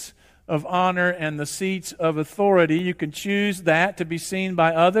seats of honor and the seats of authority. You can choose that to be seen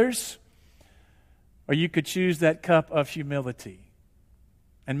by others, or you could choose that cup of humility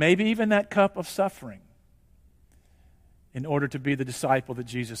and maybe even that cup of suffering in order to be the disciple that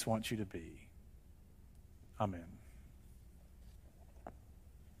Jesus wants you to be. Amen.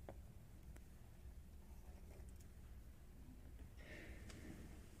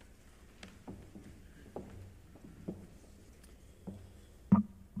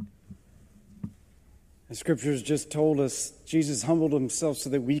 The scriptures just told us Jesus humbled himself so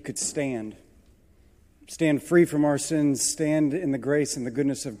that we could stand free from our sins, stand in the grace and the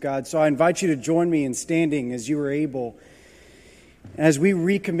goodness of God. So I invite you to join me in standing as you are able, as we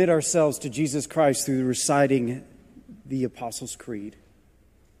recommit ourselves to Jesus Christ through reciting the Apostles' Creed.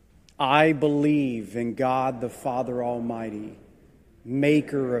 I believe in God the Father Almighty,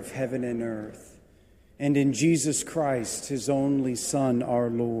 maker of heaven and earth, and in Jesus Christ, his only Son, our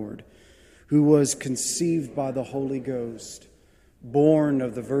Lord, who was conceived by the Holy Ghost, born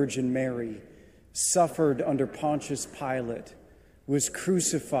of the Virgin Mary, suffered under Pontius Pilate, was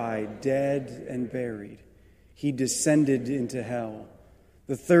crucified, dead, and buried. He descended into hell.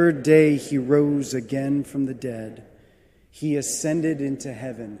 The third day he rose again from the dead. He ascended into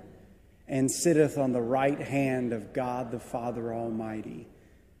heaven and sitteth on the right hand of God the Father Almighty.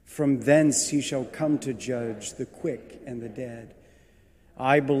 From thence he shall come to judge the quick and the dead.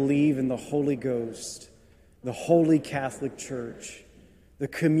 I believe in the Holy Ghost, the Holy Catholic Church, the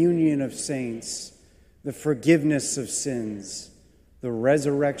communion of saints, the forgiveness of sins, the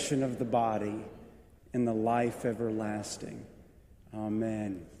resurrection of the body, and the life everlasting.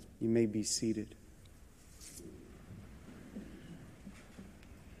 Amen. You may be seated.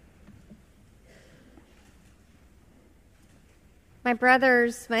 My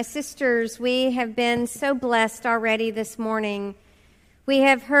brothers, my sisters, we have been so blessed already this morning. We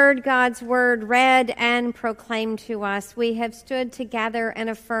have heard God's word read and proclaimed to us. We have stood together and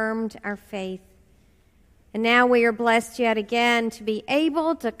affirmed our faith. And now we are blessed yet again to be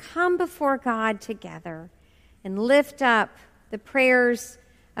able to come before God together and lift up the prayers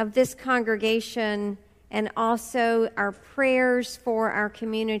of this congregation and also our prayers for our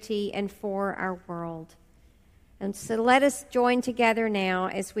community and for our world. And so let us join together now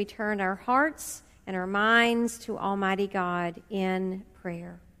as we turn our hearts and our minds to Almighty God in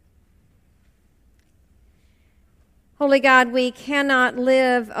prayer. Holy God, we cannot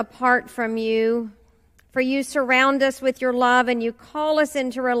live apart from you, for you surround us with your love and you call us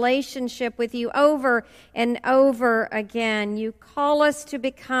into relationship with you over and over again. You call us to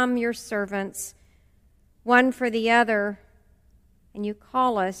become your servants, one for the other. And you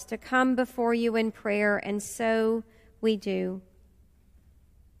call us to come before you in prayer, and so we do.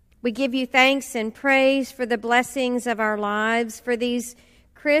 We give you thanks and praise for the blessings of our lives, for these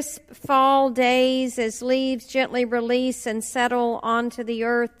crisp fall days as leaves gently release and settle onto the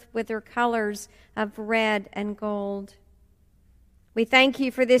earth with their colors of red and gold. We thank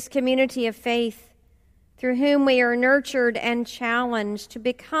you for this community of faith, through whom we are nurtured and challenged to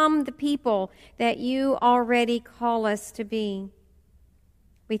become the people that you already call us to be.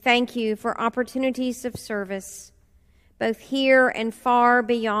 We thank you for opportunities of service, both here and far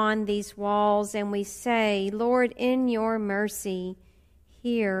beyond these walls, and we say, Lord, in your mercy,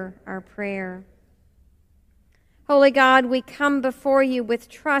 hear our prayer. Holy God, we come before you with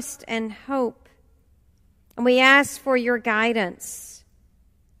trust and hope, and we ask for your guidance.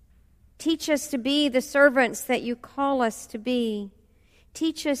 Teach us to be the servants that you call us to be.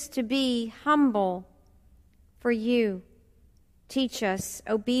 Teach us to be humble for you. Teach us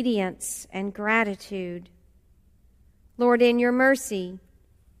obedience and gratitude. Lord, in your mercy,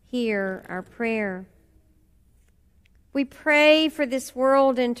 hear our prayer. We pray for this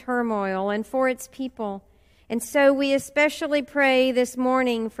world in turmoil and for its people. And so we especially pray this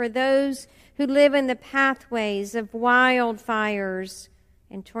morning for those who live in the pathways of wildfires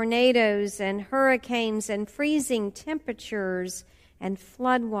and tornadoes and hurricanes and freezing temperatures and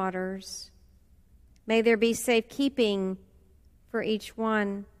floodwaters. May there be safekeeping for each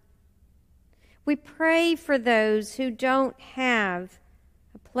one. We pray for those who don't have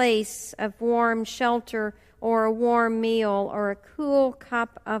a place of warm shelter or a warm meal or a cool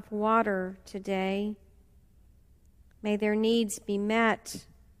cup of water today. May their needs be met.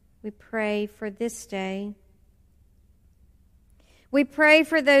 We pray for this day. We pray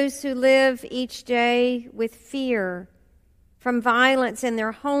for those who live each day with fear from violence in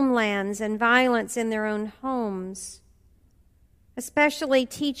their homelands and violence in their own homes. Especially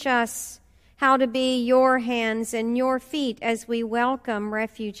teach us how to be your hands and your feet as we welcome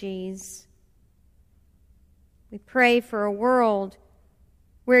refugees. We pray for a world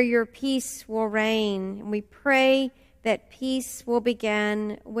where your peace will reign, and we pray that peace will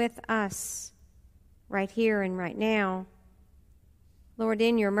begin with us right here and right now. Lord,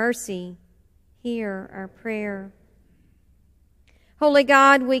 in your mercy, hear our prayer. Holy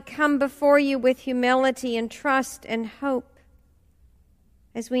God, we come before you with humility and trust and hope,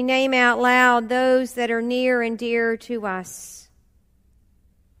 as we name out loud those that are near and dear to us.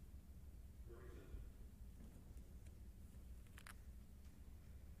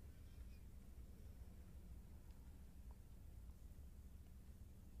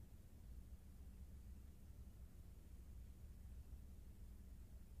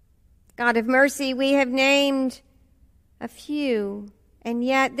 God of mercy, we have named a few, and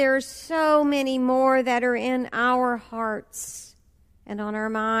yet there are so many more that are in our hearts and on our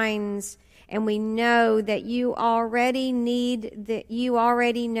minds, and we know that you already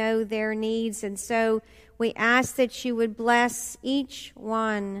know their needs, and so we ask that you would bless each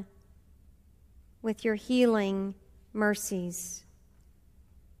one with your healing mercies.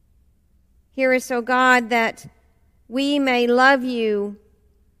 Hear us, O God, that we may love you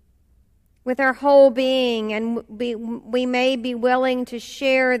with our whole being, and we may be willing to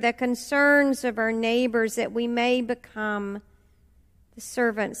share the concerns of our neighbors, that we may become the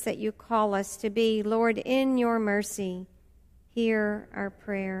servants that you call us to be. Lord, in your mercy, hear our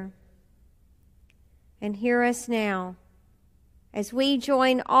prayer. And hear us now as we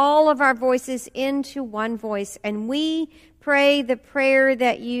join all of our voices into one voice, and we pray the prayer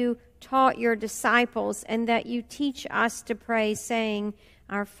that you taught your disciples, and that you teach us to pray, saying,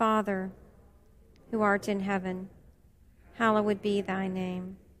 Our Father, who art in heaven, hallowed be thy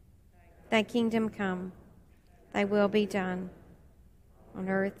name. Thy kingdom come, thy will be done, on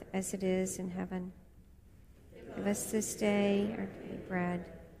earth as it is in heaven. Give us this day our daily bread,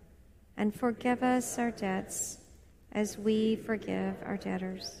 and forgive us our debts as we forgive our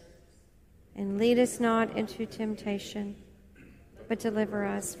debtors. And lead us not into temptation, but deliver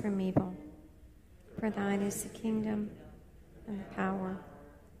us from evil. For thine is the kingdom, and the power,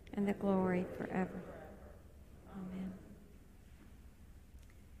 and the glory forever. Amen.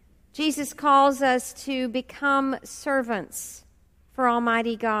 Jesus calls us to become servants for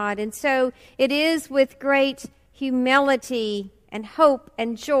Almighty God. And so it is with great humility and hope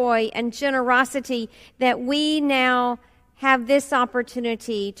and joy and generosity that we now have this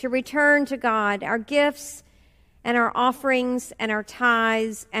opportunity to return to God our gifts and our offerings and our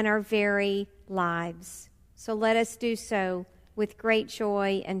tithes and our very lives. So let us do so with great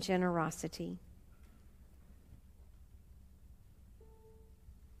joy and generosity.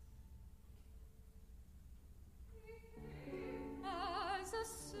 As a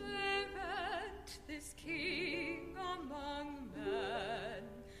servant, this king among men,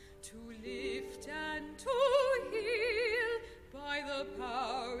 to lift and to heal by the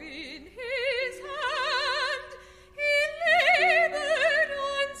power in his hand, he labored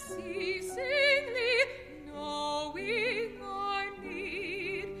unceasingly, knowing our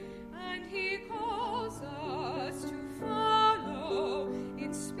need, and he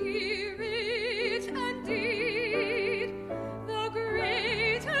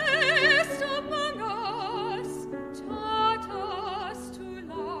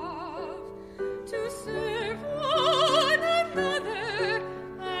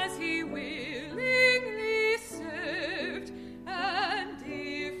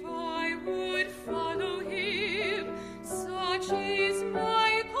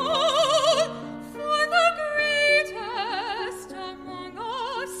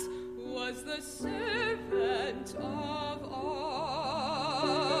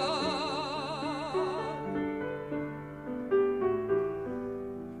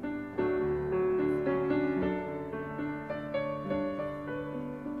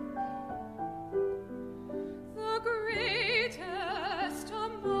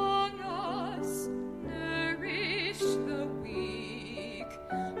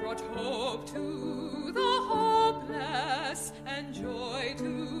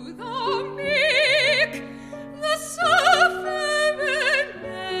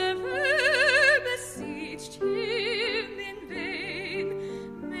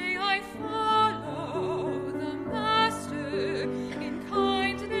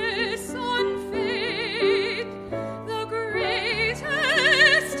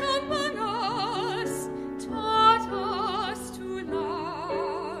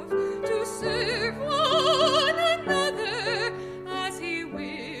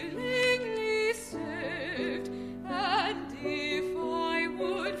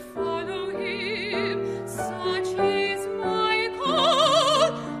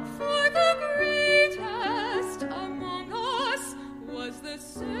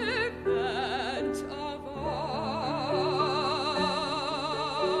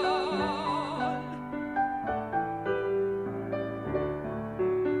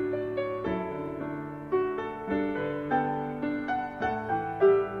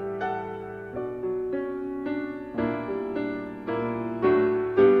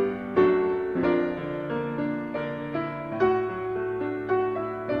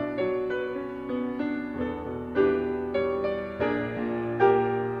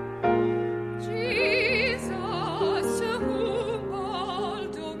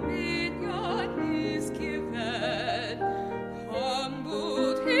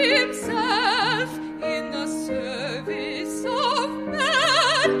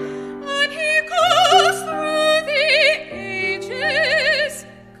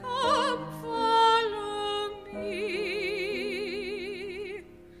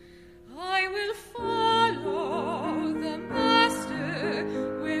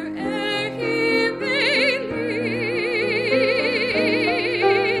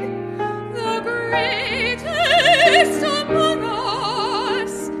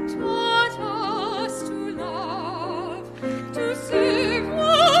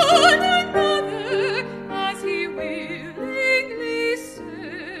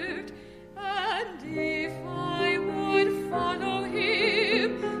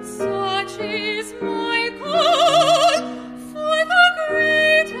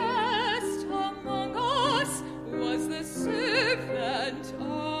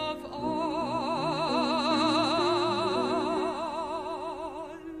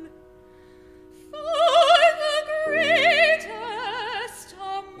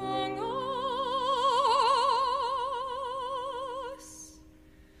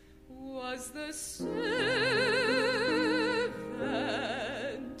was the servant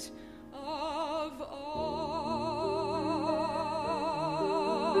of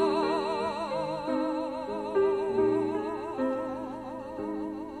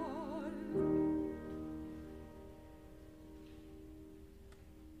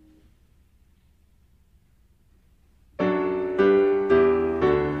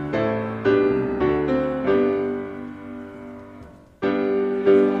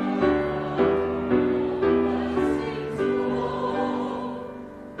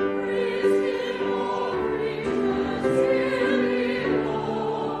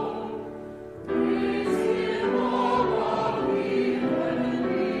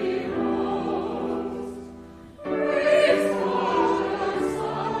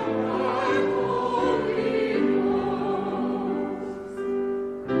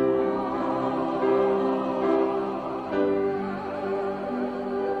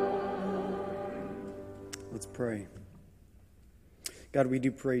Let's pray. God, we do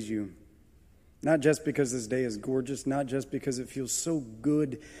praise you, not just because this day is gorgeous, not just because it feels so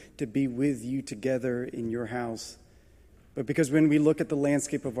good to be with you together in your house, but because when we look at the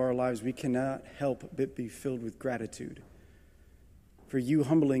landscape of our lives, we cannot help but be filled with gratitude for you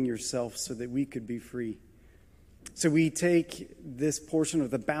humbling yourself so that we could be free. So we take this portion of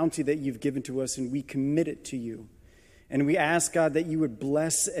the bounty that you've given to us and we commit it to you. And we ask, God, that you would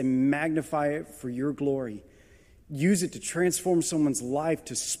bless and magnify it for your glory. Use it to transform someone's life,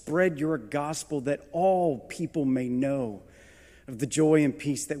 to spread your gospel that all people may know of the joy and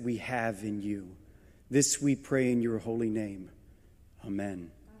peace that we have in you. This we pray in your holy name.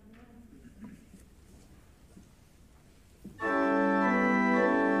 Amen.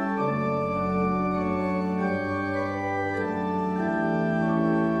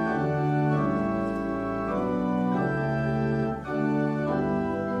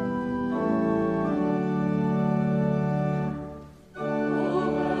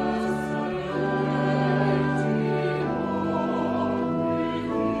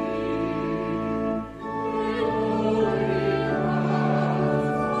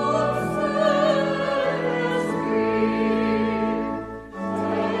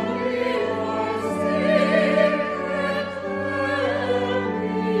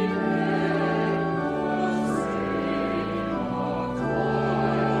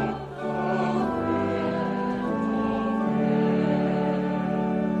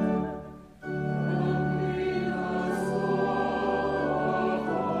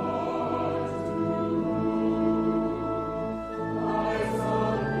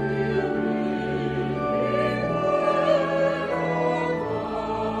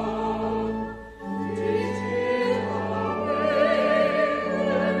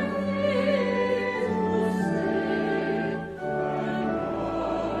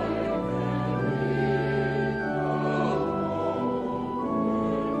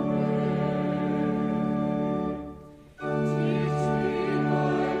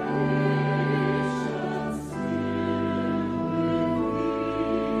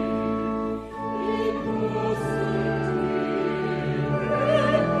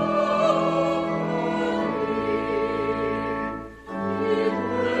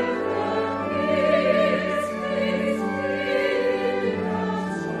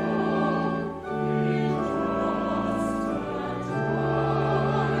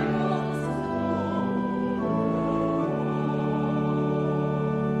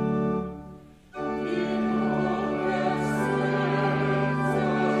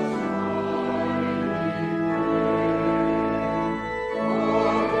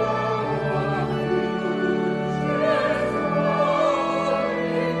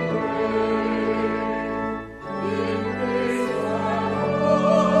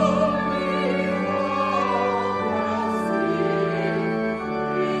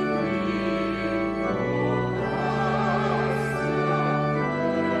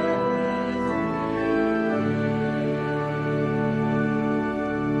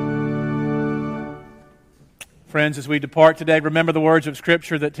 Friends, as we depart today, remember the words of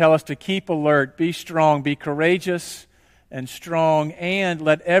Scripture that tell us to keep alert, be strong, be courageous and strong, and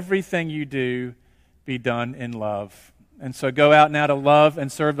let everything you do be done in love. And so go out now to love and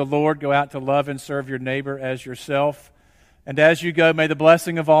serve the Lord. Go out to love and serve your neighbor as yourself. And as you go, may the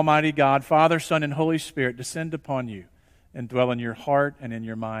blessing of Almighty God, Father, Son, and Holy Spirit descend upon you and dwell in your heart and in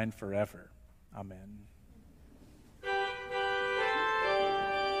your mind forever. Amen.